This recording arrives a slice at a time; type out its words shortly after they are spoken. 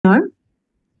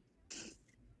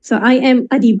So I am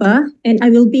Adiba and I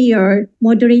will be your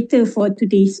moderator for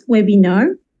today's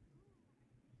webinar.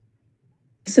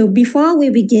 So before we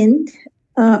begin,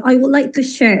 I would like to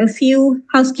share a few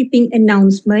housekeeping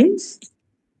announcements.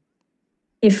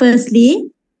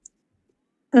 Firstly,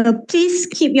 please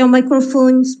keep your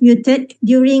microphones muted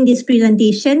during this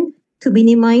presentation to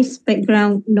minimize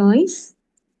background noise.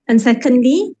 And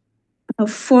secondly,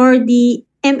 for the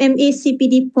MMA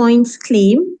CPD points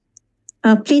claim,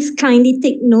 please kindly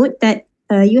take note that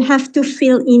you have to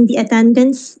fill in the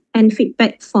attendance and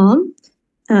feedback form,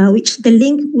 which the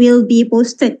link will be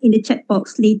posted in the chat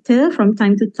box later from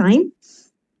time to time.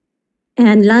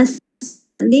 And last but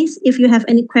not least, if you have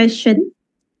any question,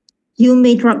 you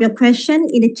may drop your question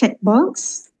in the chat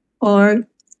box, or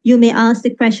you may ask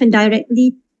the question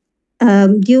directly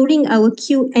during our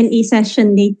Q&A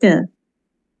session later.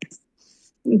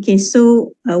 Okay,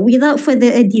 so without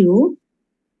further ado,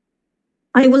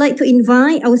 I would like to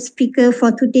invite our speaker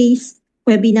for today's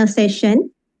webinar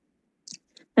session,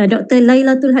 Dr.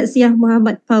 Lailatul Haziah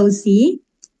Muhammad Fauzi,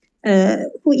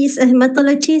 who is a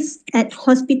hematologist at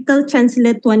Hospital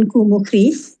Chancellor Tuanku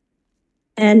Mukhlis.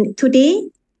 And today,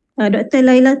 Dr.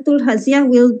 Lailatul Haziah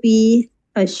will be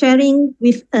sharing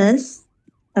with us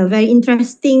a very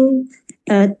interesting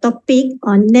topic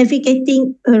on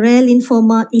navigating a rare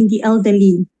lymphoma in the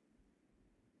elderly.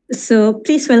 So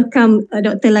please welcome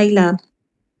Dr. Laila.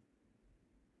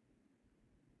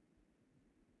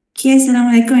 Okay,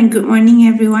 Assalamualaikum and good morning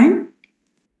everyone.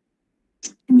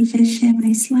 Let me just share my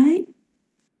slide.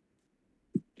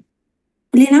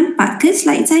 Boleh nampak ke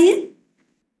slide saya?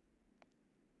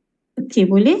 Okay,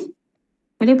 boleh?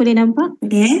 Boleh nampak?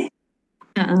 Boleh.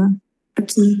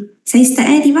 Okay, saya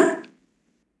start Diva?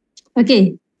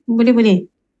 Okay, boleh.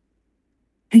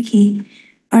 Okay.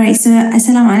 Alright, so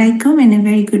Assalamualaikum and a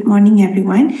very good morning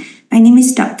everyone. My name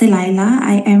is Dr. Laila.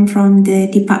 I am from the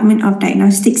Department of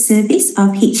Diagnostic Service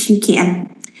of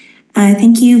HUKM.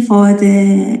 Thank you for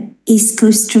the East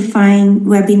Coast Trufine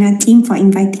webinar team for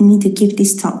inviting me to give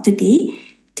this talk today.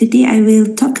 Today I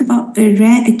will talk about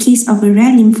a case of a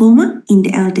rare lymphoma in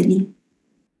the elderly.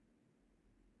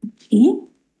 Okay.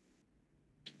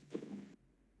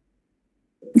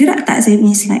 Gerak tak saya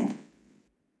punya slide?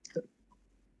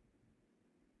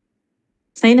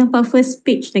 Saya nampak first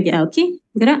page lagi. Okay,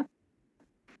 gerak.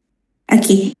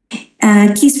 Okay.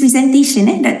 Case presentation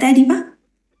Dr. Adiba?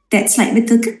 That slide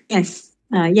betul ke? Yes.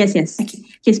 Yes. Okay.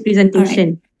 Case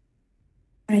presentation.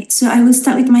 Alright, so I will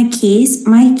start with my case.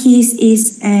 My case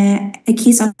is a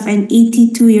case of an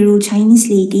 82-year-old Chinese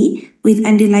lady with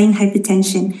underlying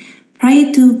hypertension.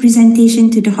 Prior to presentation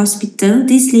to the hospital,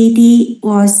 this lady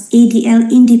was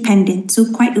ADL independent, so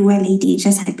quite a well lady,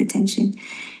 just hypertension.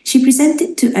 She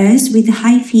presented to us with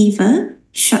high fever,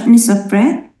 shortness of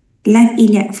breath, left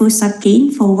iliac fossa pain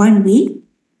for 1 week,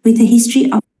 with a history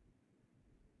of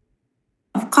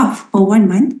cough for 1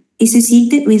 month,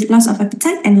 associated with loss of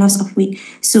appetite and loss of weight.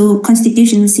 So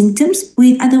constitutional symptoms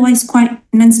with otherwise quite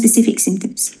non-specific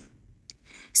symptoms.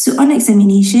 So on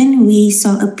examination, we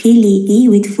saw a pale lady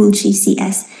with full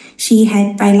GCS. She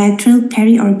had bilateral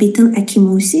periorbital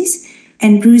ecchymosis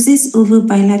and bruises over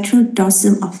bilateral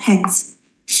dorsum of hands.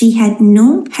 She had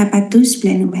no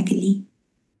hepatosplenomegaly.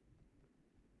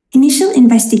 Initial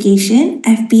investigation,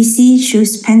 FBC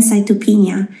shows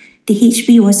pancytopenia. The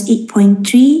HB was 8.3.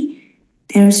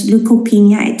 There's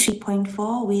leukopenia at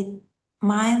 3.4 with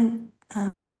mild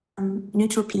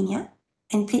neutropenia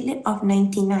and platelet of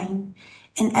 99.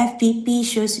 And FBP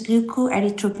shows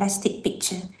leukoerythroplastic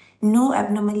picture. No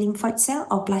abnormal lymphoid cell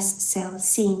or blast cell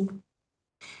seen.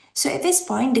 So at this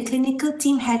point, the clinical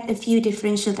team had a few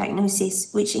differential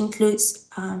diagnoses, which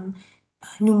includes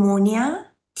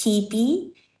pneumonia,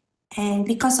 TB, and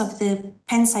because of the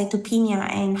pancytopenia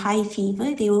and high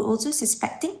fever, they were also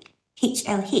suspecting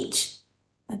HLH.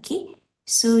 Okay,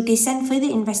 so they sent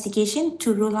further investigation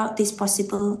to rule out this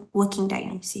possible working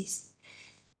diagnosis.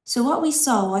 So what we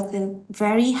saw was the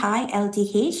very high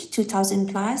LDH, 2000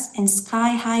 plus, and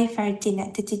sky high ferritin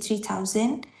at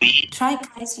 33,000.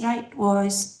 Triglyceride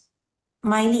was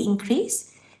mildly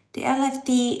increased. The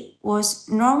LFT was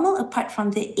normal apart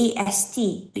from the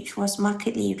AST, which was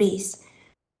markedly raised.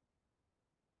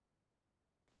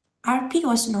 RP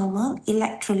was normal,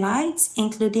 electrolytes,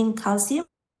 including calcium,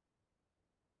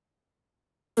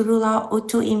 to rule out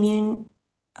autoimmune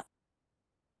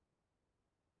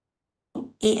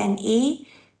ANA,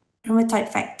 rheumatoid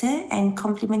factor, and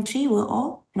complementary were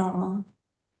all normal.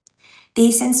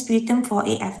 They sent sputum for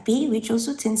AFP, which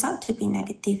also turns out to be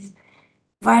negative.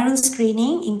 Viral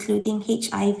screening, including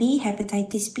HIV,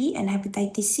 hepatitis B, and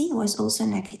hepatitis C, was also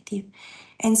negative.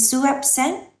 And SWAB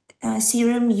sent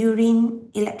serum urine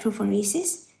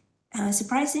electrophoresis,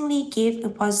 surprisingly gave a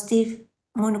positive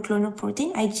monoclonal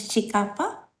protein, IgG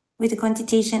kappa, with a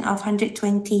quantitation of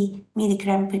 120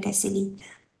 milligram per deciliter.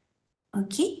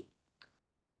 Okay.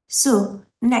 So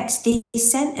next, they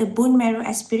sent a bone marrow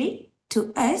aspirate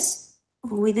to us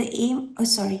with the aim,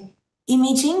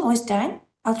 imaging was done.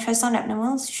 Ultrasound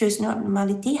abnormal shows no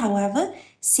abnormality. However,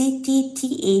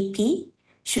 CT-TAP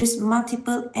shows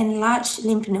multiple enlarged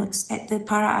lymph nodes at the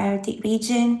para-aortic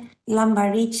region,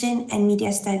 lumbar region, and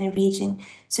mediastinal region.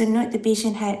 So note the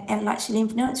patient had enlarged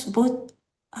lymph nodes both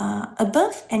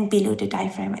above and below the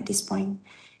diaphragm at this point,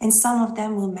 and some of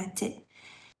them were matted.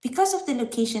 Because of the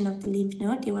location of the lymph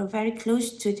node, they were very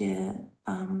close to the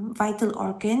vital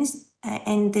organs,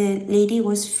 and the lady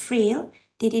was frail.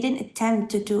 They didn't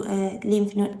attempt to do a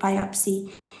lymph node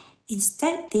biopsy.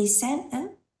 Instead, they sent a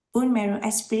bone marrow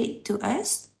aspirate to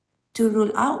us to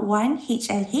rule out one,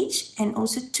 HLH, and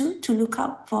also two, to look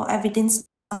out for evidence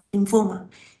of lymphoma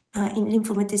in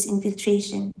lymphomatous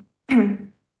infiltration.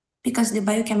 Because the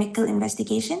biochemical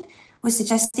investigation was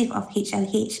suggestive of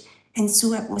HLH, and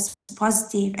SWAB was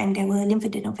positive, and there were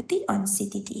lymphadenopathy on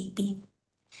CT-TAP.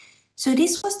 So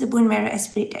this was the bone marrow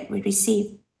aspirate that we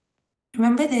received.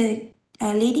 Remember, the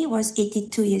lady was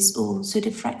 82 years old, so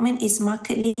the fragment is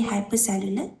markedly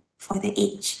hypercellular for the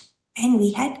age, and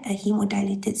we had a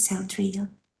hemodilated cell trail.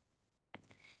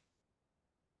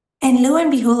 And lo and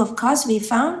behold, of course, we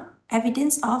found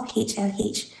evidence of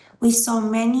HLH. We saw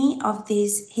many of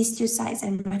these histiocytes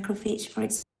and macrophage. For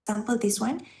example, this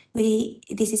one,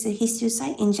 this is a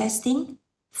histiocyte ingesting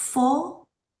 4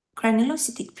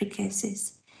 granulocytic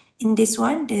precursors. In this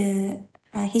one, the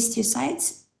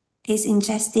histiocytes is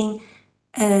ingesting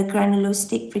a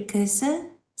granulocytic precursor,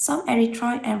 some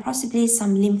erythroid, and possibly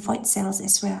some lymphoid cells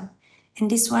as well. And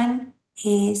this one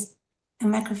is a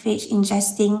macrophage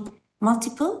ingesting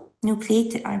multiple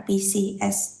nucleated RBC,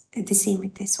 as the same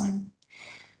with this one.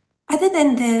 Other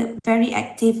than the very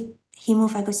active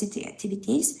hemophagocytic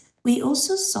activities, we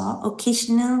also saw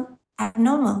occasional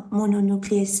abnormal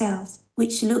mononuclear cells,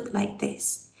 which look like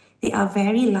this. They are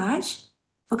very large.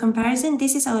 For comparison,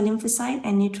 this is our lymphocyte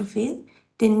and neutrophil.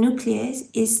 The nucleus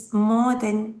is more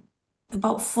than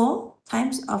about 4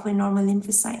 times of a normal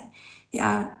lymphocyte. They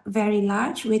are very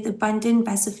large with abundant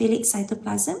basophilic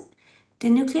cytoplasm. The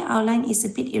nuclear outline is a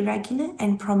bit irregular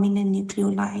and prominent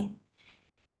nucleoli,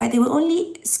 but they were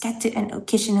only scattered and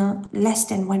occasional, less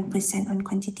than 1% on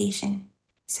quantitation,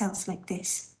 cells like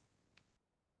this.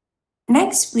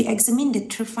 Next, we examine the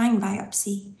trophine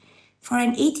biopsy. For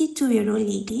an 82-year-old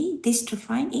lady, this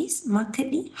trophine is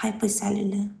markedly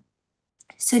hypercellular.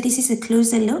 So this is a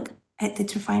closer look at the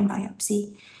trophine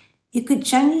biopsy. You could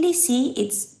generally see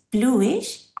it's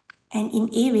bluish, and in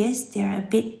areas they are a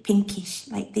bit pinkish,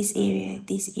 like this area, and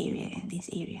this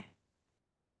area.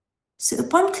 So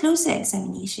upon closer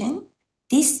examination,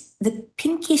 the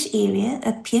pinkish area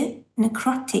appeared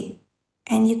necrotic,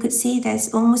 and you could see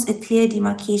there's almost a clear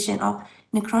demarcation of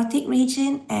necrotic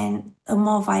region and a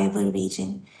more viable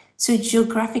region. So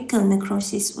geographical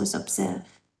necrosis was observed.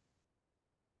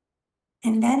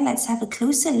 And then let's have a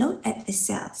closer look at the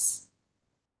cells.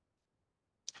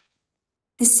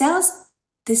 The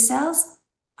cells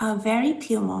are very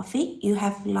pleomorphic. You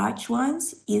have large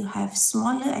ones, you have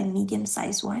smaller and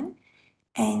medium-sized ones,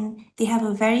 and they have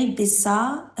a very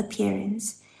bizarre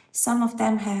appearance. Some of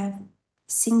them have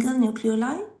single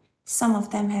nucleoli, some of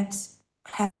them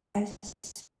have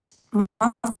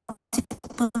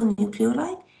multiple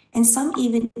nucleoli, and some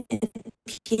even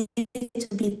appear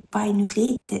to be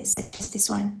binucleated, such as this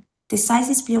one. The size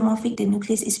is pleomorphic, the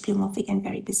nucleus is pleomorphic and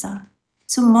very bizarre.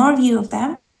 So more view of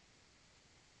them.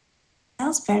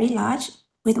 Cells very large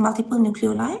with multiple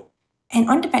nucleoli, and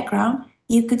on the background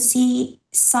you could see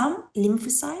some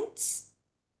lymphocytes,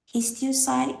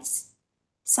 histiocytes,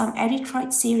 some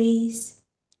erythroid series,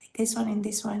 like this one and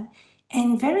this one,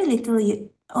 and very little,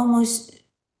 almost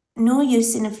no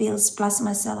eosinophils,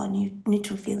 plasma cell, or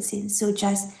neutrophils in. So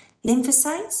just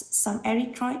lymphocytes, some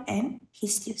erythroid, and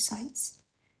histiocytes.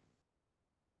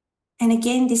 And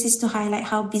again, this is to highlight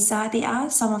how bizarre they are.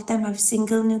 Some of them have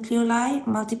single nucleoli,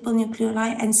 multiple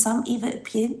nucleoli, and some even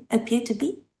appear to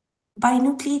be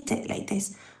binucleated like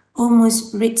this,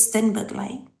 almost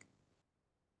Ritz-Sternberg-like.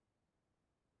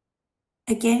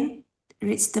 Again,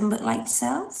 Ritz-Sternberg-like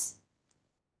cells.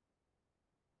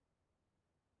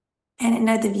 And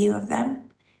another view of them.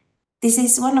 This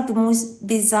is one of the most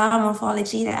bizarre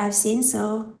morphology that I've seen,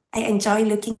 so I enjoy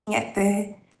looking at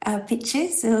the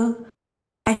pictures. So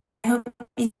I hope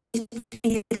it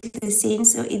feels the same.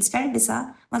 So it's very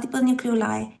bizarre. Multiple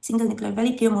nucleoli, single nucleoli,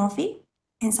 very pleomorphic,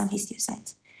 and some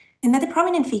histiocytes. Another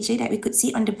prominent feature that we could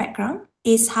see on the background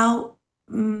is how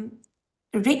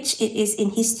rich it is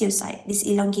in histiocyte, these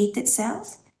elongated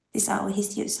cells, these are our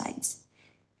histiocytes.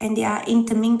 And they are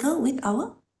intermingled with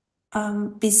our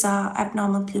bizarre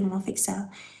abnormal pleomorphic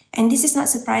cell. And this is not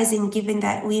surprising given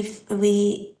that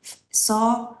we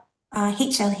saw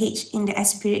HLH in the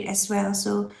S period as well.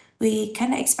 So we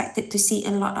kind of expected to see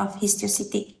a lot of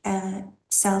histiocytic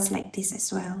cells like this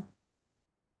as well.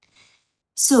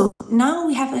 So now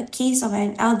we have a case of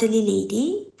an elderly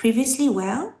lady, previously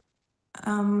well,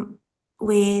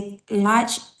 with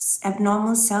large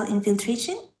abnormal cell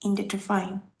infiltration in the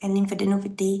traphyme and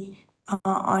lymphadenopathy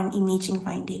on imaging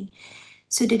finding.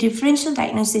 So the differential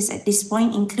diagnosis at this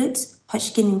point includes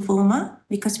Hodgkin lymphoma,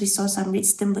 because we saw some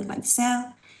Ritz-Sternberg-like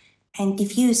cell, and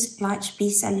diffuse large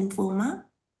B-cell lymphoma,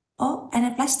 or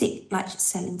anaplastic large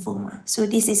cell lymphoma. So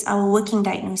this is our working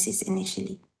diagnosis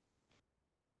initially.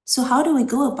 So how do we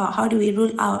go about, how do we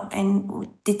rule out and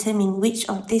determine which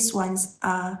of these ones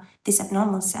are these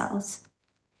abnormal cells?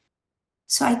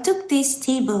 So I took this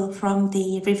table from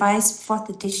the revised 4th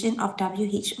edition of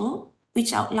WHO,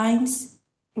 which outlines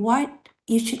what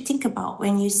you should think about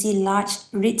when you see large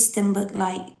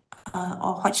Ritz-Sternberg-like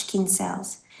or Hodgkin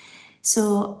cells.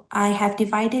 So I have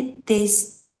divided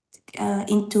this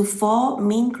into 4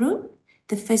 main groups.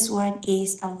 The first one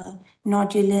is our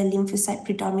nodular lymphocyte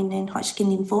predominant Hodgkin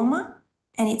lymphoma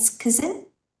and its cousin,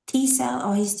 T-cell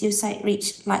or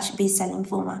histiocyte-rich large B-cell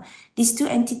lymphoma. These two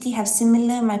entities have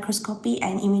similar microscopy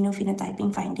and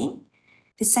immunophenotyping finding.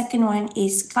 The second one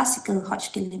is classical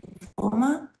Hodgkin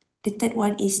lymphoma. The third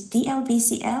one is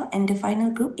Dlbcl, and the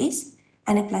final group is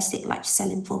anaplastic large cell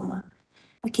lymphoma.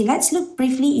 Okay, let's look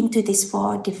briefly into these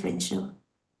 4 differential.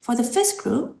 For the first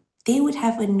group, they would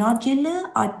have a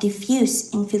nodular or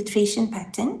diffuse infiltration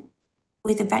pattern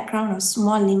with a background of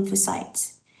small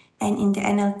lymphocytes. And in the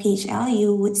NLPHL,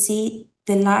 you would see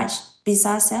the large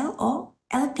bizarre cell or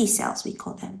LP cells, we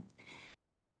call them.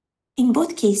 In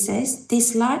both cases,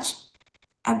 these large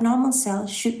abnormal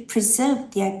cells should preserve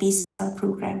their B-cell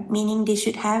program, meaning they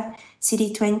should have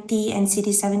CD20 and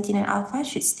CD17 and alpha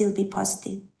should still be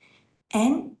positive.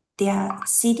 And their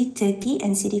CD30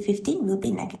 and CD15 will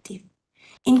be negative.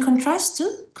 In contrast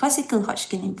to classical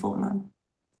Hodgkin lymphoma,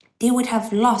 they would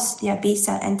have lost their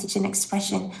B-cell antigen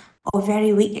expression or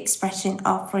very weak expression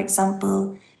of, for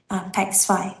example,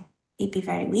 PAX5. It'd be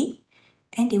very weak,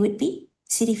 and they would be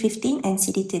CD15 and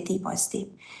CD30 positive.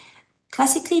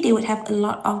 Classically, they would have a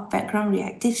lot of background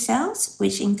reactive cells,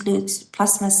 which includes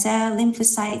plasma cell,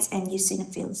 lymphocytes, and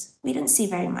eosinophils. We don't see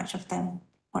very much of them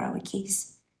for our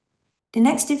case. The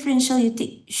next differential you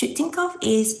should think of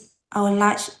is our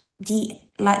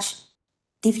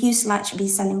diffuse large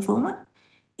B-cell lymphoma.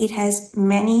 It has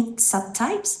many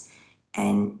subtypes,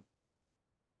 and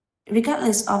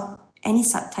regardless of any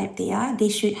subtype they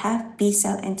should have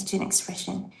B-cell antigen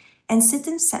expression. And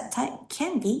certain subtype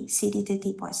can be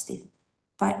CD30 positive,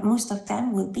 but most of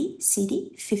them will be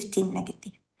CD15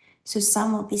 negative. So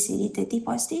some will be CD30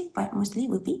 positive, but mostly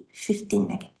will be 15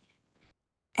 negative.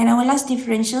 And our last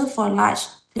differential for large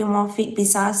pleomorphic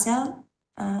bizarre cell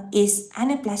is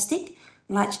anaplastic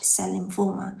large cell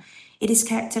lymphoma. It is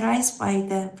characterized by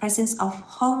the presence of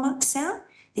hallmark cell.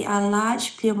 They are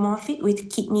large pleomorphic with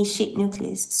kidney-shaped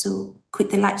nucleus. So could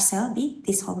the large cell be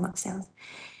these hallmark cells?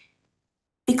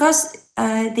 Because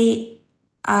they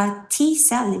are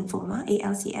T-cell lymphoma,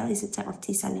 ALCL is a type of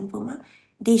T-cell lymphoma,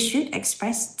 they should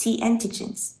express T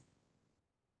antigens.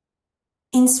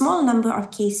 In small number of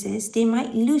cases, they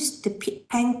might lose the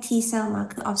pan T-cell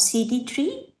marker of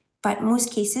CD3, but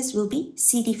most cases will be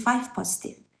CD5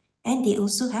 positive. And they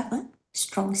also have a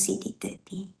strong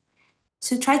CD30.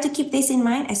 So try to keep this in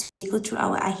mind as we go through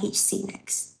our IHC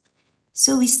next.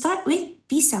 So we start with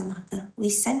B-cell marker. We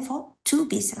send for 2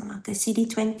 B-cell markers,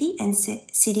 CD20 and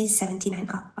CD79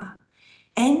 alpha.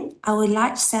 And our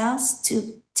large cells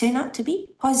turn out to be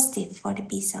positive for the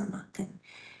B-cell marker.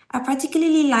 I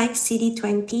particularly like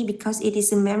CD20 because it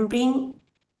is a membrane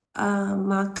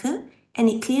marker and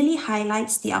it clearly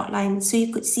highlights the outline, so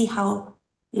you could see how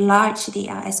large they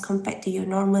are as compared to your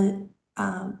normal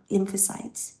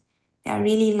lymphocytes. They are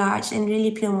really large and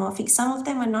really pleomorphic. Some of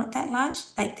them are not that large,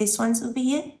 like this one's over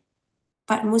here,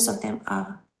 but most of them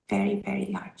are very, very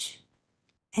large.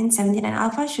 And 79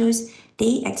 alpha shows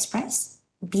they express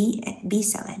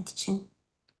B-cell antigen.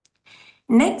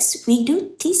 Next, we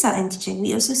do T-cell antigen.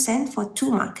 We also send for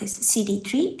 2 markers,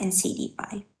 CD3 and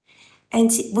CD5. And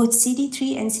both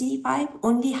CD3 and CD5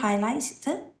 only highlights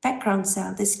the background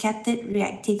cell, the scattered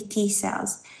reactive T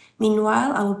cells.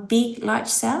 Meanwhile, our big, large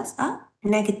cells are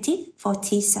negative for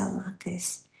T-cell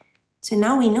markers. So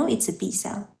now we know it's a B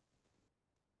cell.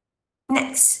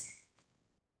 Next,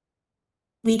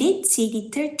 we did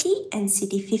CD30 and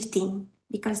CD15.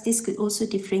 because this could also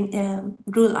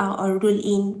rule out or rule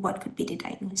in what could be the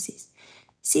diagnosis.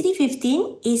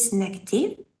 CD15 is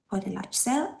negative for the large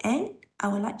cell, and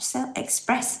our large cell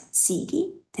express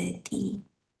CD30.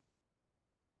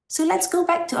 So let's go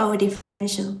back to our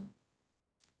differential.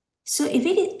 So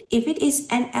if it is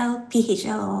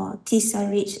NLPHL or T-cell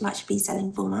rich large B-cell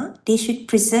lymphoma, they should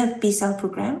preserve B-cell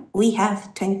program. We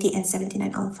have 20 and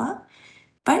 79 alpha,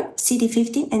 but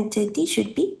CD15 and 30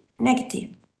 should be negative.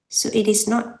 So it is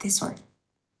not this one.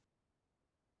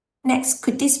 Next,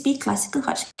 could this be classical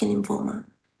Hodgkin lymphoma?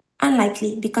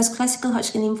 Unlikely, because classical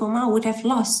Hodgkin lymphoma would have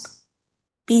lost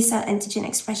B-cell antigen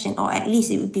expression, or at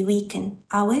least it would be weakened.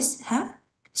 Ours have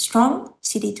strong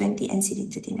CD20 and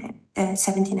CD39,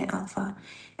 79 alpha.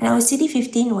 And our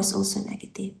CD15 was also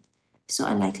negative. So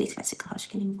unlikely classical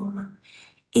Hodgkin lymphoma.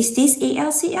 Is this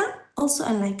ALCL? Also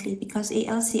unlikely, because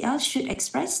ALCL should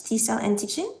express T-cell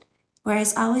antigen,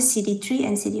 whereas our CD3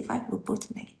 and CD5 were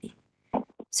both negative.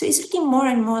 So it's looking more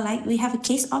and more like we have a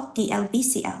case of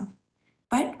Dlbcl,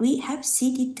 but we have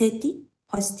CD30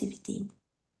 positivity.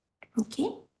 Okay.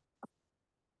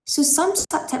 So some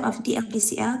subtype of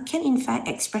Dlbcl can in fact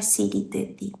express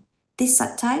CD30. These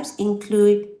subtypes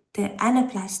include the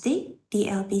anaplastic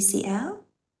Dlbcl,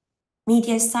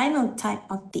 mediastinal type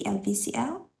of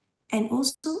Dlbcl, and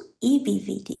also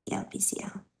EBV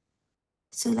Dlbcl.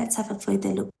 So let's have a further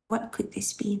look. What could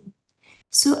this be?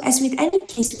 So as with any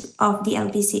case of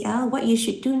Dlbcl, what you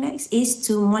should do next is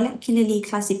to molecularly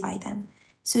classify them.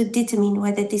 So determine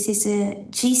whether this is a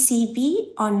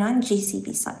GCB or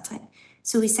non-GCB subtype.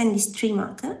 So we send this 3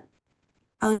 marker.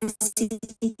 Our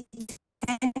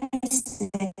CD10 is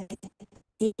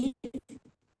negative,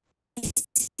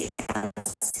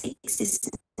 BCL6 is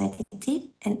negative,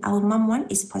 and our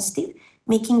MUM1 is positive,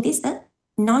 making this a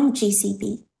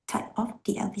non-GCB type of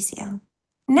Dlbcl.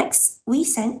 Next, we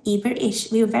send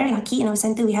EBV-H. We were very lucky in our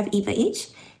center, we have EBV-H,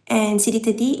 and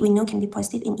CD30 we know can be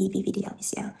positive in EBV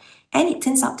Dlbcl, and it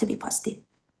turns out to be positive.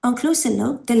 On closer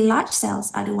look, the large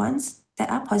cells are the ones that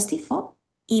are positive for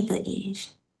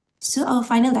EBV-H. So our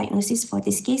final diagnosis for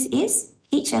this case is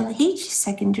HLH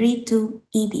secondary to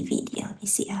EBV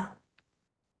Dlbcl.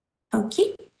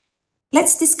 Okay,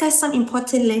 let's discuss some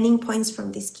important learning points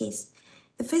from this case.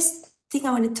 The first thing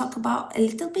I want to talk about a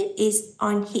little bit is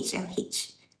on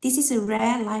HLH. This is a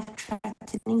rare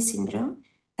life-threatening syndrome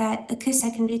that occurs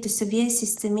secondary to severe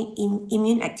systemic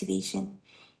immune activation.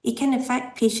 It can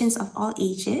affect patients of all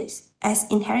ages as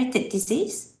inherited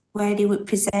disease, where they would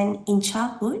present in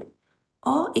childhood,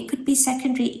 or it could be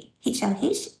secondary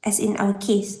HLH, as in our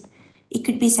case. It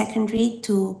could be secondary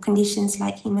to conditions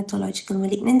like hematological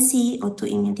malignancy,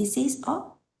 autoimmune disease,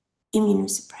 or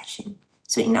immunosuppression.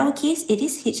 So in our case, it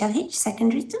is HLH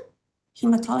secondary to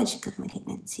hematological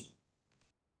malignancy.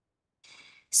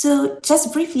 So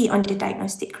just briefly on the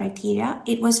diagnostic criteria,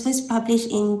 it was first published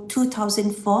in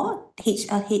 2004,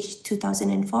 HLH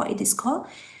 2004 it is called,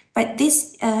 but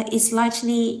this is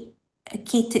largely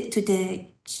catered to the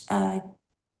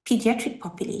pediatric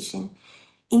population.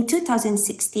 In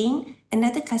 2016,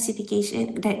 another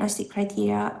classification diagnostic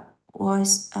criteria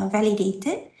was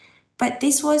validated, but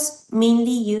this was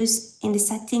mainly used in the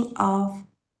setting of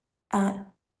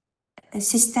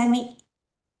systematic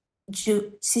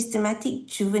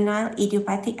juvenile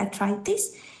idiopathic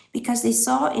arthritis, because they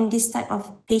saw in this type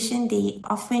of patient, they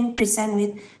often present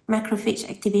with macrophage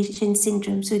activation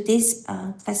syndrome. So this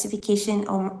classification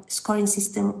or scoring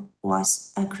system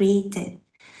was created.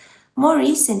 More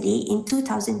recently, in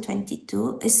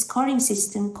 2022, a scoring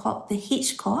system called the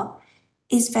H-score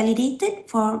is validated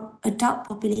for adult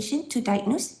population to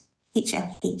diagnose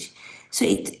HLH. So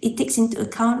it takes into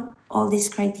account all these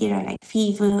criteria like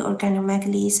fever,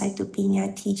 organomegaly,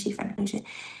 cytopenia, TG fibrinogen.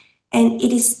 And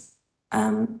it is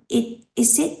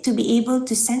said to be able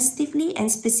to sensitively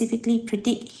and specifically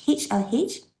predict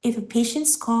HLH if a patient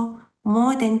score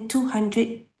more than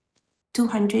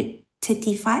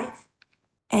 235,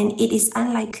 and it is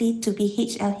unlikely to be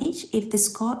HLH if the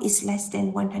score is less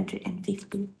than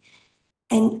 150.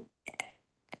 And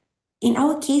in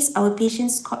our case, our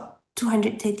patient scored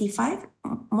 235,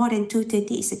 more than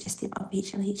 230 is suggestive of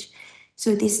HLH.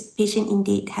 So this patient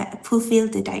indeed had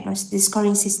fulfilled the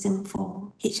scoring system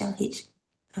for HLH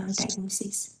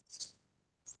diagnosis.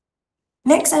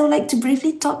 Next, I would like to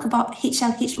briefly talk about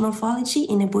HLH morphology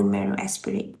in a bone marrow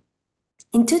aspirate.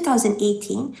 In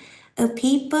 2018, a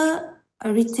paper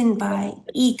written by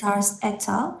Gars et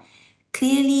al.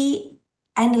 Clearly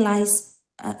analyzed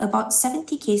about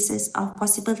 70 cases of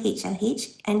possible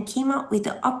HLH and came up with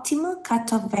the optimal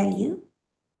cutoff value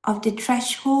of the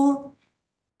threshold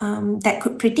that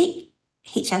could predict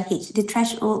HLH, the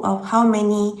threshold of how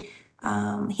many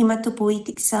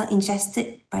hematopoietic cell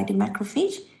ingested by the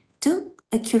macrophage to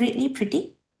accurately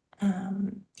predict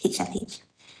HLH.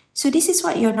 So this is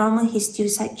what your normal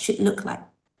histiocyte should look like.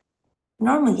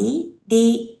 Normally,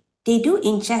 they do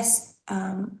ingest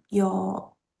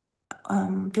your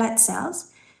blood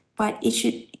cells, but it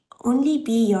should only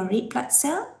be your red blood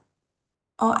cell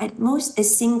or at most a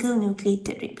single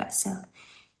nucleated red blood cell.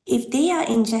 If they are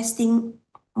ingesting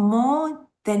more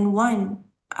than one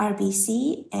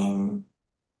RBC and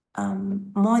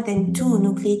more than two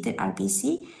nucleated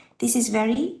RBC, this is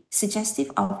very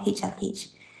suggestive of HLH.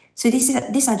 So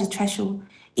these are the threshold.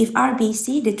 If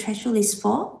RBC, the threshold is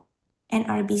 4, and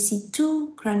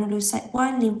RBC2, granulocyte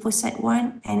 1, lymphocyte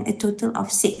 1, and a total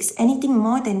of 6. Anything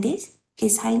more than this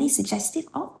is highly suggestive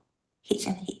of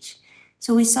HLH.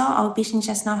 So we saw our patient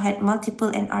just now had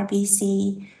multiple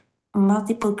NRBC,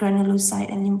 multiple granulocyte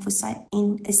and lymphocyte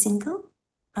in a single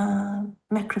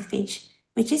macrophage,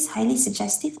 which is highly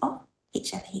suggestive of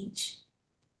HLH.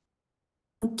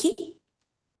 Okay.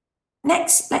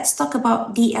 Next, let's talk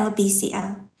about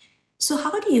Dlbcl. So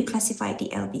how do you classify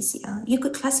Dlbcl? You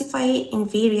could classify it in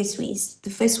various ways. The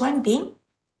first one being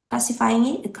classifying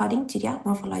it according to their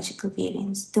morphological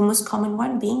variants. The most common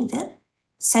one being the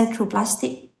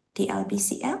centroblastic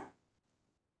Dlbcl.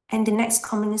 And the next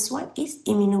commonest one is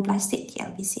immunoblastic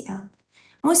Dlbcl.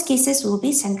 Most cases will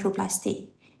be centroblastic,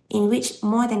 in which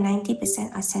more than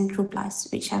 90% are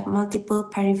centroblasts, which have multiple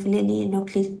peripherally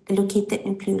located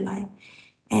nucleoli.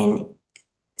 And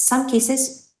some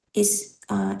cases is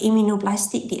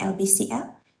immunoblastic, the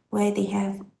LBCL, where they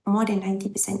have more than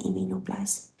 90%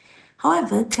 immunoblasts.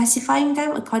 However, classifying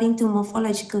them according to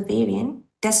morphological variant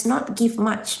does not give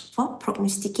much for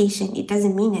prognostication. It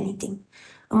doesn't mean anything.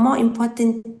 A more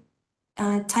important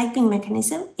typing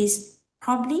mechanism is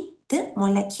probably the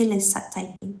molecular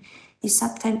subtyping. You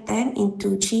subtype them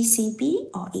into GCB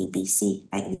or ABC,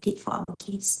 like we did for our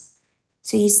case.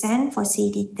 So you send for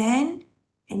CD10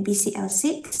 and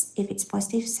BCL6. If it's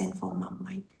positive, send for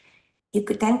MUM1. You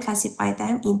could then classify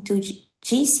them into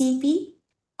GCB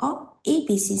or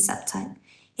ABC subtype.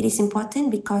 It is important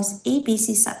because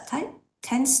ABC subtype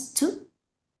tends to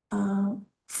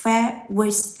fare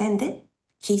worse than the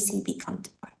GCB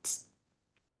counterparts.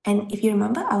 And if you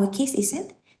remember, our case is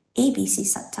an ABC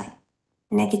subtype,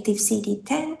 negative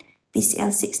CD10,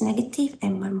 BCL6 negative,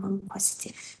 and MUM1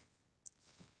 positive.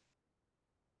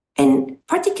 And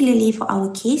particularly for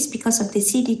our case, because of the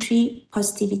CD3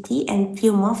 positivity and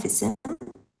pleomorphism,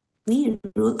 we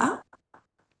rule out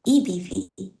EBV.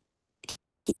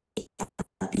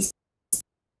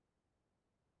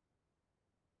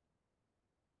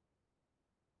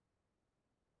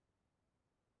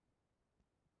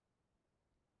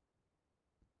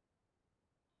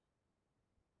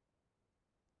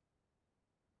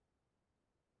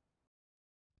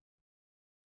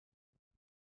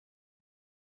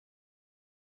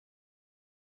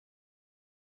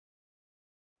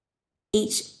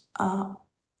 Age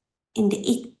in the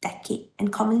 8th decade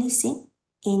and commonly seen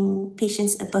in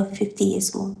patients above 50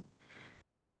 years old.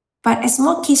 But as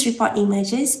more case report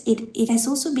emerges, it has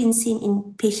also been seen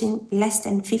in patients less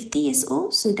than 50 years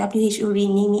old. So WHO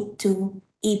rename it to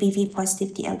EBV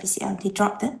positive DLBCL. They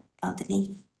dropped the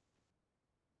elderly.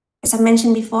 As I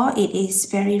mentioned before, it is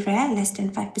very rare, less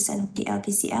than 5% of the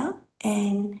LBCL,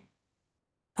 and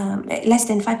less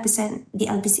than 5% the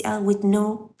LBCL with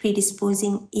no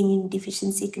predisposing immune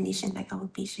deficiency condition like our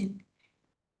patient.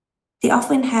 They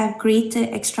often have greater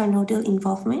extranodal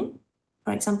involvement.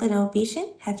 For example, in our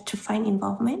patient have trophine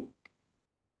involvement,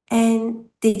 and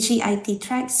the GIT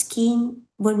tract, skin,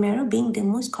 bone marrow being the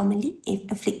most commonly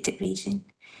afflicted region.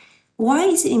 Why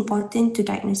is it important to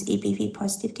diagnose EBV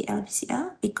positive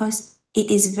DLBCL? Because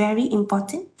it is very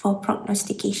important for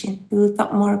prognostication. We will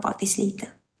talk more about this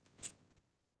later.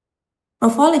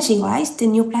 Morphology-wise, the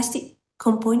neoplastic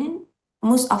component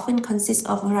most often consists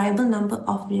of a variable number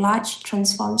of large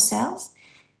transformed cells,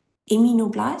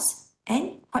 immunoblasts,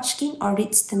 and Hodgkin or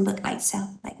Ritz-Sternberg-like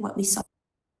cell, like what we saw.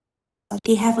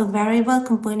 They have a variable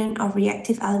component of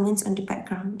reactive elements on the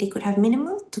background. They could have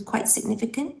minimal to quite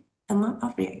significant amount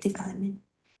of reactive element.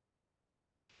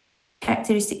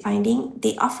 Characteristic finding,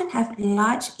 they often have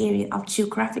large area of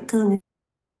geographical,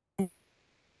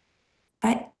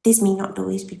 but this may not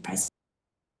always be present.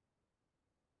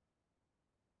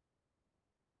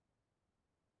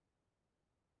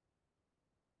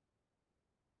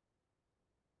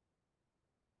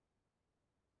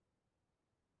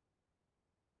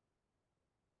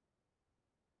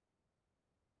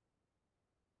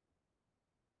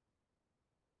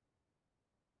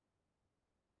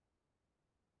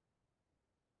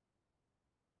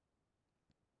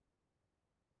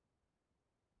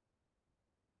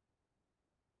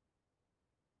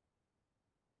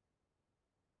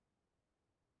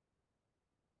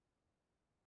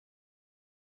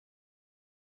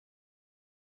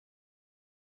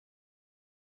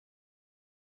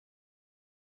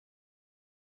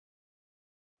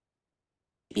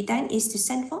 be done is to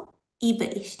send for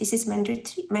EBIH. This is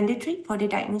mandatory for the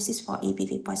diagnosis for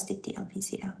EBV positive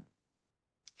Dlbcl.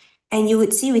 And you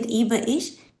would see with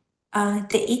EBIH,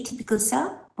 the atypical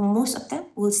cell, most of them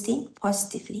will stain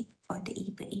positively for the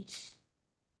EBIH.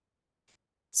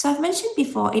 So I've mentioned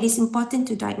before, it is important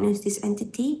to diagnose this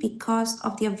entity because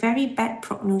of their very bad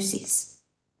prognosis.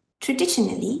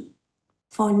 Traditionally,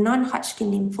 for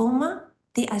non-Hodgkin lymphoma,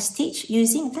 they are staged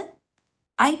using the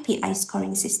IPI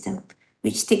scoring system,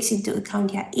 which takes into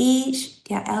account their age,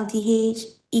 their LDH,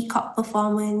 ECOG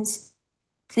performance,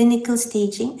 clinical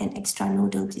staging, and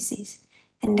extranodal disease.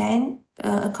 And then,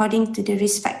 according to the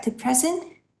risk factor present,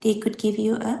 they could give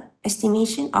you an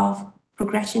estimation of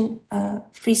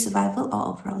progression-free survival or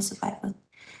overall survival.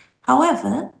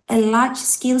 However, a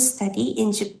large-scale study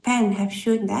in Japan have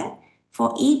shown that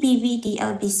for EBV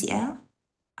DLBCL,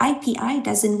 IPI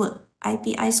doesn't work.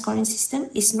 IPI scoring system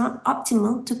is not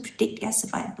optimal to predict their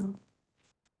survival.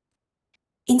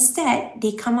 Instead,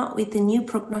 they come up with a new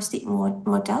prognostic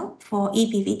model for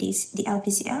EBV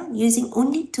DLBCL using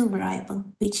only two variables,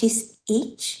 which is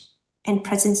age and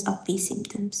presence of these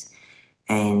symptoms.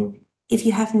 And if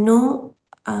you have no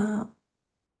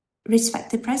risk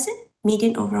factor present,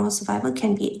 median overall survival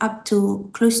can be up to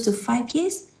close to 5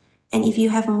 years. And if you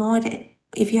have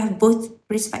both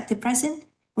risk factor present,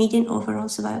 median overall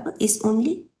survival is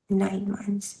only 9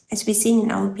 months. As we've seen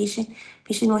in our patient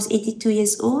was 82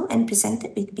 years old and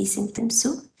presented with B symptoms,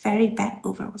 so very bad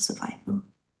overall survival.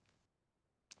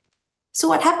 So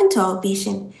what happened to our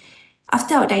patient?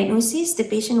 After our diagnosis, the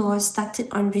patient was started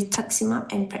on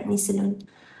rituximab and prednisolone.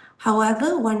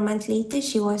 However, 1 month later,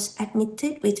 she was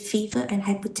admitted with fever and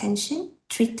hypotension,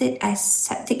 treated as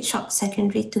septic shock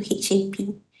secondary to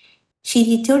HAP.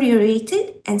 She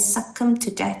deteriorated and succumbed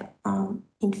to death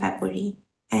in February,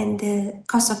 and the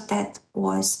cause of death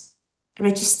was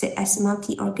registered as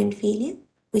multi-organ failure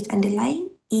with underlying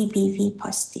EBV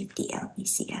positive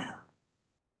DLBCL.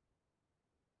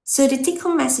 So the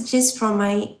take-home messages from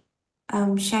my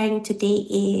sharing today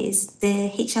is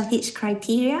the HLH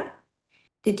criteria,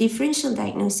 the differential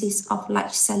diagnosis of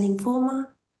large cell lymphoma,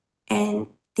 and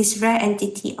this rare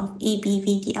entity of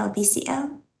EBV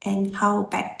DLBCL, and how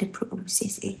bad the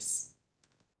prognosis is.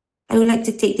 I would like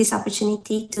to take this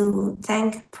opportunity to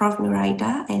thank Prof.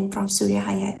 Nuraida and Prof. Surya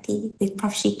Hayati with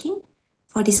Prof. Shikin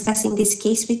for discussing this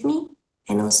case with me,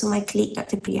 and also my colleague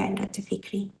Dr. Priya and Dr.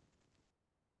 Fikri.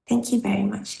 Thank you very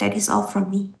much. That is all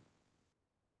from me.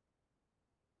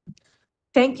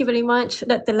 Thank you very much,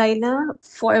 Dr. Laila,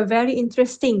 for a very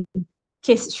interesting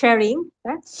case sharing.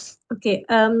 Okay,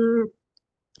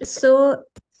 so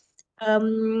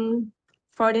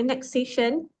for the next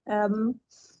session, so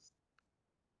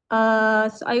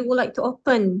I would like to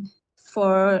open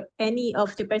for any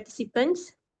of the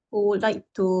participants who would like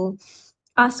to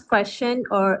ask question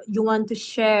or you want to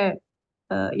share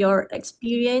your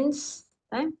experience.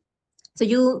 So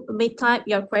you may type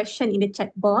your question in the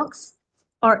chat box,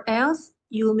 or else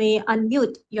you may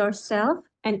unmute yourself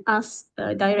and ask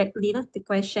directly the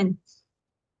question.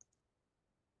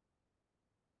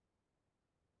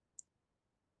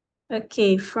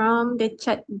 Okay, from the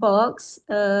chat box,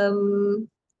 Dr.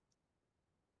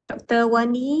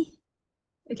 Wani,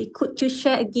 okay, could you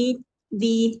share again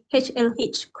the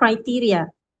HLH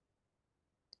criteria?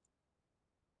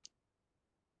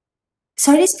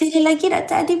 Sorry, sekali lagi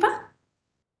Dr. Adiba?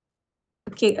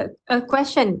 Okay, a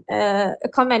question, a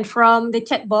comment from the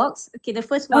chat box. Okay, the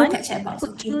first one, kat chat box.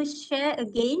 could Okay. you share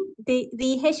again the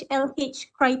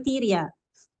HLH criteria?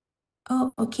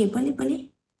 Oh, okay. Boleh.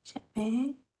 Chat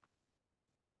back.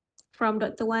 From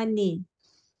Dr. Wani.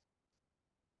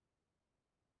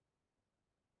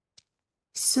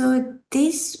 So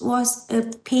this was a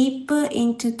paper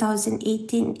in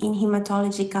 2018 in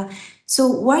Hematologica. So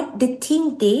what the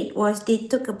team did was they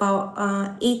took about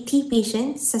 80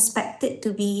 patients suspected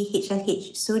to be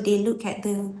HLH. So they look at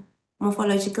the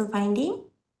morphological finding,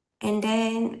 and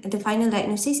then the final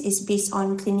diagnosis is based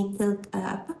on clinical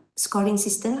scoring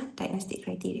system, diagnostic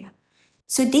criteria.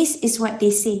 So this is what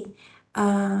they say.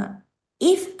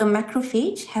 If a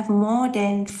macrophage have more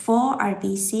than 4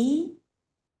 RBC,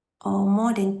 or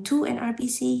more than 2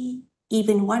 NRBC,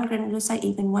 even 1 granulocyte,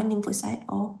 even 1 lymphocyte,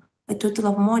 or a total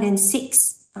of more than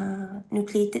 6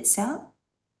 nucleated cells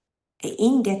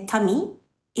in their tummy,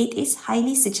 it is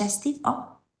highly suggestive of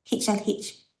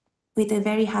HLH with a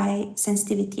very high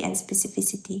sensitivity and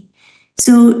specificity.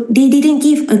 So they didn't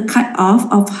give a cutoff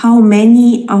of how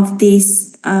many of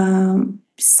these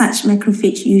such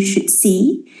macrophage you should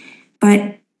see,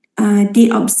 but they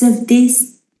observed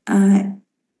this.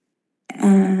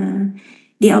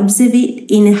 They observe it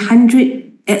in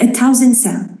 1,000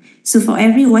 cells. So for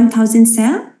every 1,000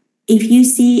 cell, if you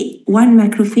see one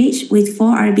macrophage with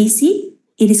 4 RBC,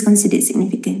 it is considered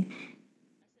significant.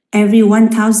 Every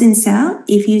 1,000 cell,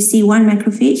 if you see one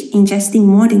macrophage ingesting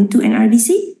more than 2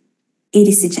 NRBC, it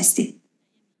is suggestive.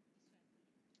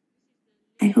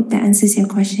 I hope that answers your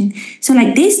question. So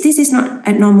like this is not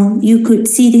abnormal. You could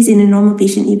see this in a normal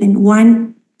patient, even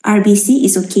 1 RBC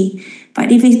is okay.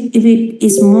 But if it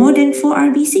is more than 4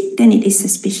 RBC, then it is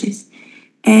suspicious.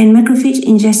 And macrophage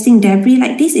ingesting debris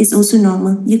like this is also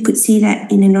normal. You could see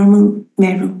that in a normal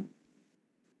marrow.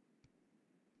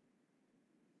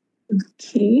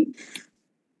 Okay.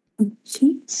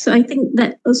 Okay. So I think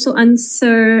that also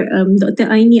answer Dr.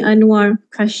 Aini Anwar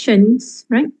questions,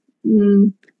 right?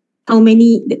 How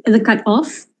many the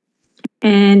cutoff?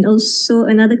 And also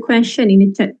another question in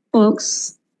the chat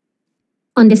box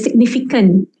on the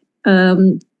significant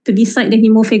to decide the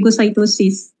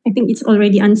hemophagocytosis. I think it's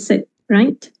already answered,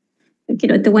 right? Okay,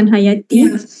 Dr. Wan Hayati.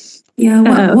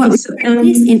 Yeah. What is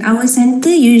in our center,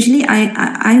 usually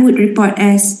I would report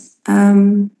as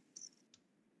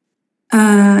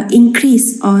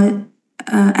increase or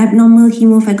abnormal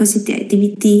hemophagocytic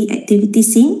activity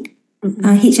seen.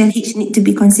 HLH need to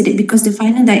be considered because the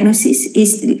final diagnosis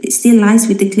is still lies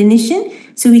with the clinician.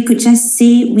 So we could just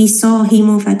say we saw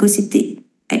hemophagocytic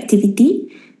activity,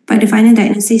 but the final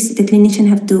diagnosis, the clinician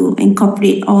have to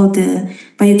incorporate all the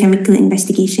biochemical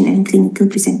investigation and clinical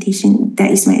presentation.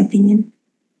 That is my opinion.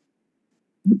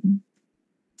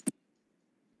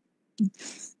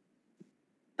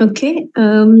 Okay.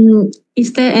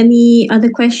 Is there any other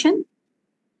question?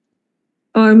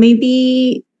 Or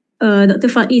maybe Dr.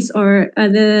 Faiz or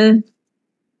other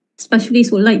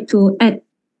specialists would like to add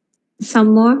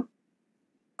some more?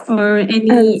 Or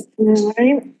any experience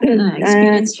sharing? Dr.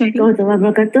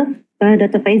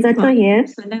 Faizato here.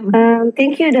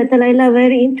 Thank you, Dr. Laila.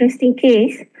 Very interesting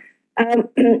case.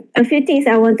 A few things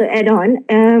I want to add on.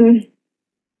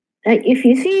 Like if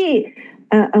you see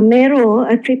a marrow,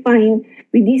 a tripine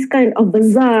with this kind of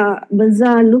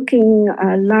bizarre looking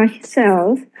large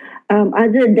cells,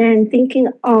 other than thinking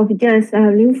of just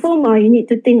lymphoma, you need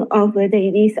to think of whether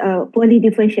it is a poorly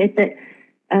differentiated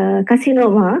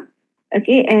carcinoma.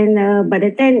 Okay, and by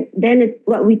the time then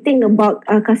what we think about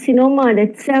carcinoma,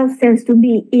 that cells tends to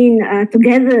be in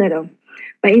together.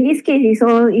 But in this case, it's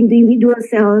all individual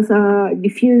cells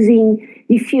diffuse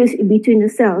between the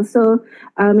cells. So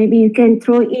maybe you can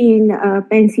throw in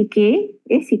pan-CK,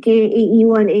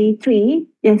 CKAE1, AE3,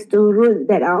 just to rule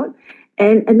that out.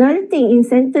 And another thing in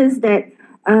centers that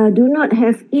do not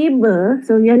have EBA,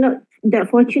 so you're not that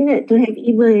fortunate to have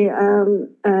EBA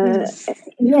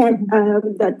yet,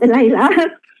 Dr. Laila,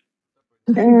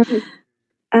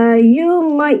 you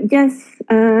might just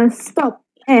stop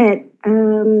at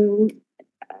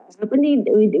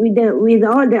with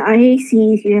all the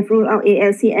IACs, you have ruled out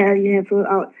ALCL, you have ruled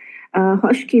out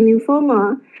Hodgkin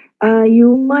lymphoma,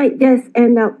 you might just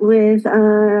end up with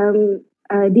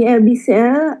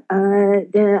Dlbcl,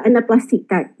 the anaplastic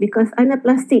type, because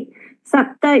anaplastic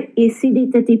subtype is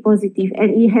CD30 positive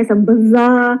and it has a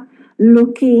bizarre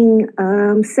looking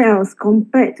cells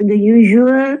compared to the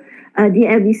usual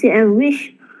Dlbcl,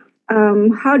 which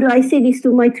how do I say this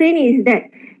to my trainees, that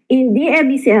in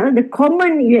Dlbcl, the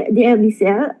common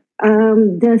Dlbcl,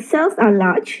 the cells are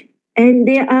large and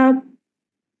they are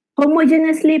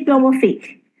homogeneously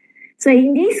pleomorphic. So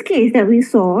in this case that we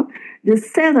saw, the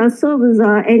cells are so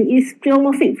bizarre and it's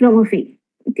pleomorphic.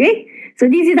 Okay, so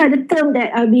these are the terms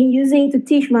that I've been using to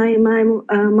teach my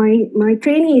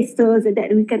trainees, so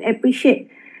that we can appreciate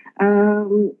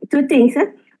two things.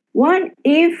 One,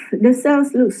 if the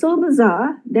cells look so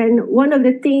bizarre, then one of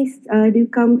the things that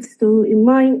comes to in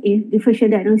mind is differential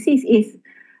diagnosis is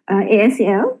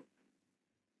ASL,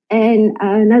 and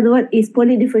another one is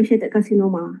polydifferentiated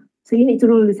carcinoma. So you need to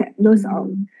rule those out.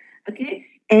 Okay,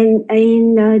 and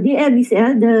in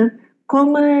Dlbcl, the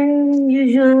common,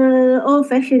 usual,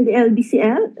 old-fashioned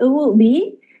Dlbcl will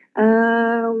be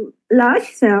large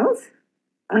cells.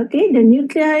 Okay, the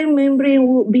nuclear membrane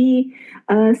would be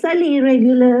slightly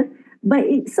irregular, but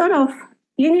it's sort of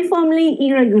uniformly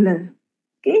irregular.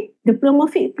 Okay, the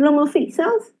pleomorphic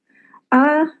cells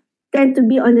tend to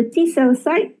be on the T cell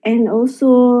side and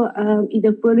also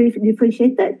either poorly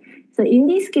differentiated. So in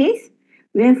this case,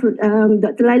 we have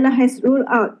Dr. Laila has ruled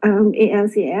out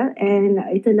ALCL, and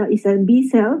it turned out it's a B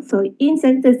cell. So in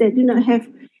centers that do not have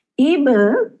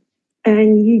EBA,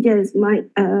 and you just might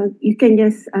you can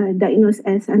just diagnose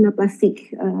as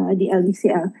anaplastic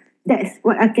Dlbcl. That's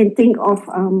what I can think of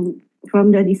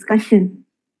from the discussion.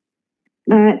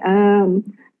 But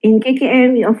in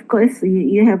KKM, of course,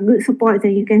 you have good support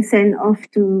and you can send off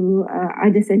to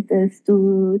other centers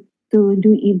to to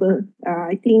do EBL.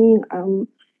 I think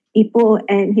EPO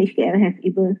and HKL have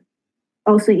EBL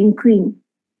also in Queen.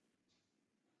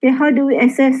 Okay, how do we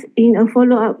assess in a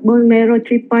follow-up bone marrow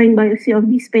troponin biopsy of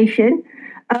this patient?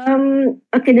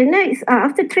 Okay, the next,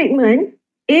 after treatment,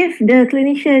 if the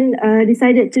clinician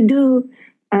decided to do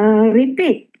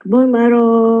repeat bone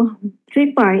marrow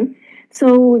troponin,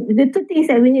 so the two things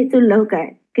that we need to look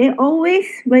at, okay, always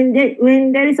when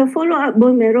there is a follow-up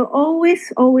bone marrow,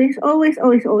 always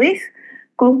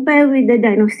compare with the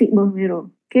diagnostic bone marrow,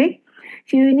 okay?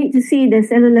 So you need to see the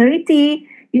cellularity,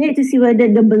 you need to see whether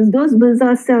those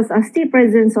basal cells are still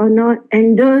present or not,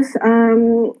 and those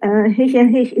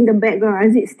HLH in the background,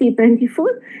 is it still plentiful?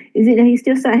 Is it the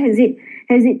histiocyte?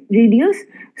 Has it reduced?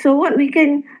 So what we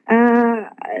can,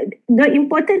 the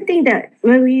important thing that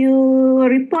when you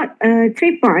report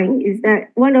troponin is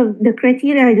that one of the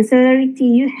criteria, the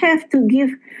cellularity, you have to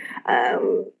give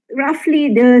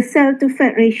roughly the cell to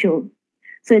fat ratio.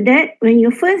 So that when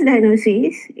your first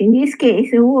diagnosis, in this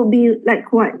case, it will be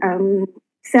like what?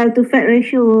 Cell to fat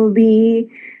ratio will be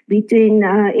between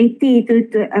 80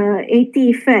 to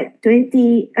 80 fat,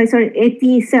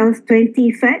 80 cells,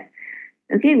 20 fat.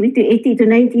 Okay, between 80 to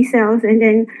 90 cells, and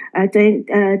then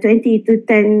 20 to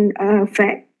 10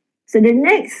 fat. So the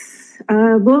next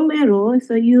bone marrow,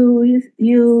 so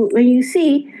you when you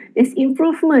see there's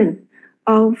improvement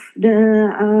of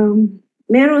the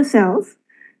marrow cells,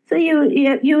 so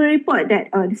you report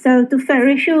that the cell to fat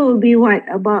ratio will be what,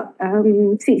 about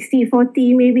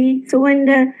 60-40 maybe. So when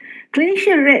the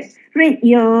clinician read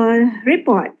your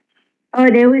report,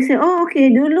 they will say, oh, okay,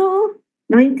 dulu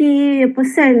 90%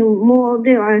 more of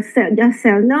them are just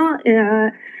cell now.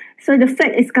 So the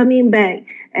fat is coming back,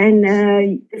 and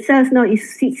the cells now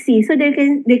is 60. So they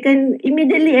can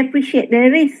immediately appreciate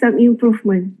there is some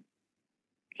improvement.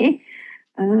 Okay.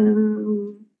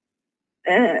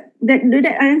 Do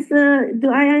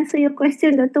I answer your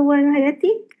question, Dr. Wan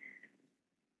Hayati?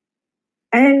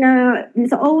 And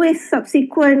there's always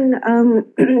subsequent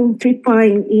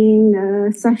troponin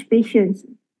in such patients.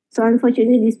 So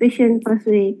unfortunately, this patient passed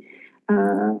away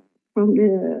from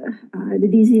the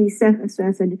disease itself as well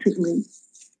as the treatment.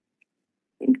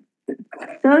 Okay.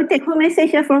 So take home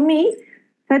message from me.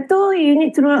 Satu, you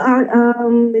need to rule out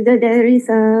whether there is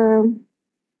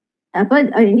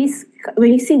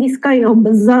when you see this kind of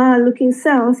bizarre looking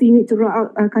cells, you need to rule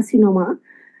out carcinoma.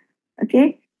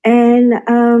 Okay, and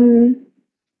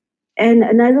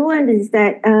another one is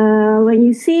that when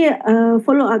you see a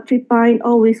follow-up troponin,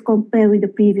 always compare with the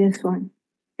previous one.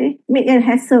 Okay, make a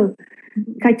hassle.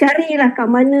 Carilah kat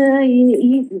mana,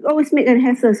 you always make a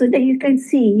hassle so that you can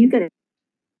see, you can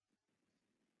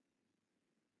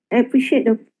appreciate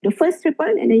the first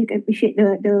troponin, and then you can appreciate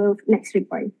the next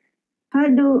troponin.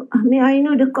 May I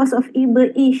know the cost of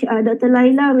EBL-ish? Dr.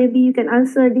 Laila, maybe you can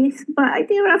answer this, but I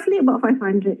think roughly about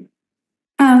 500.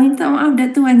 Minta maaf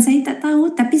Dr. Wan, saya tak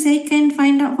tahu, tapi saya can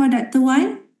find out for Dr.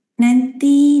 Wan.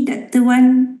 Nanti Dr.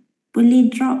 Wan boleh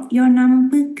drop your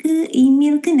number ke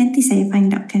email ke, nanti saya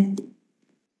find out kan.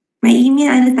 My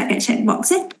email I letak kat chat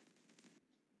box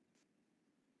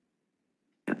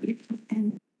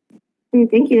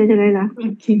Thank you, Dr. Laila.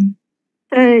 Okay.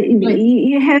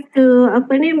 You have to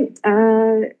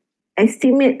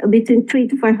estimate between 3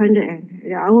 to 500.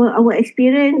 Our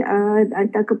experience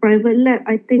hantar ke private lab,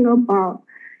 I think about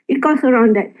it costs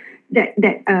around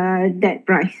that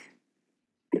price.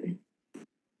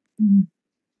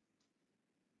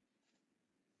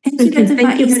 Thank you, Dr.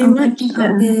 Thank you Faiz, very on much. pointing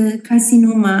out the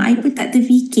carcinoma. I put tak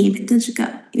terfikir, betul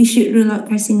juga. We should rule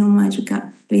out carcinoma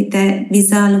juga with that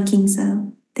bizarre looking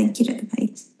cell. Thank you, Dr.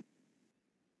 Faiz.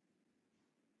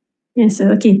 Yes,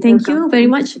 okay. Thank you very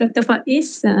much, Dr.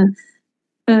 Faiz.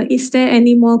 Is there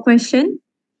any more question?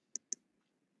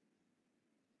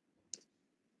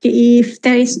 Okay, if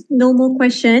there is no more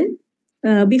question,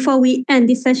 before we end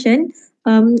this session,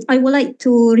 I would like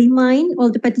to remind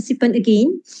all the participants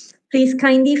again, please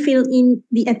kindly fill in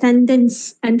the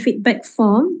attendance and feedback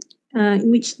form,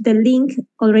 in which the link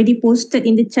already posted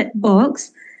in the chat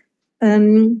box,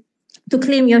 to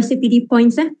claim your CPD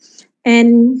points.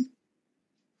 And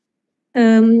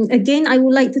again, I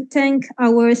would like to thank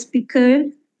our speaker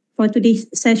for today's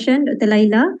session, Dr.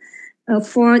 Laila,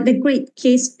 for the great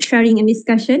case sharing and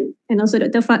discussion, and also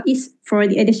Dr. Faiz for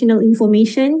the additional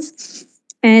information.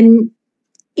 And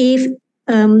if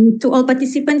to all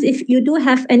participants, if you do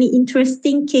have any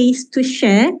interesting case to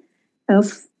share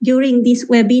during this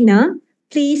webinar,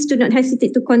 please do not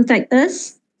hesitate to contact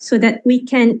us so that we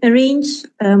can arrange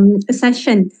a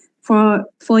session for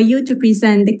you to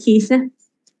present the case.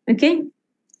 Okay,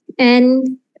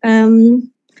 and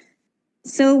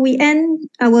so we end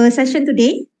our session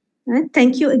today.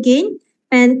 Thank you again.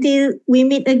 Until we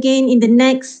meet again in the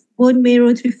next Bone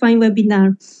Marrow Refine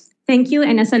webinar. Thank you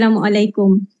and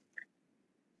Assalamualaikum.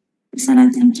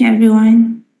 Salam, thank you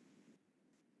everyone.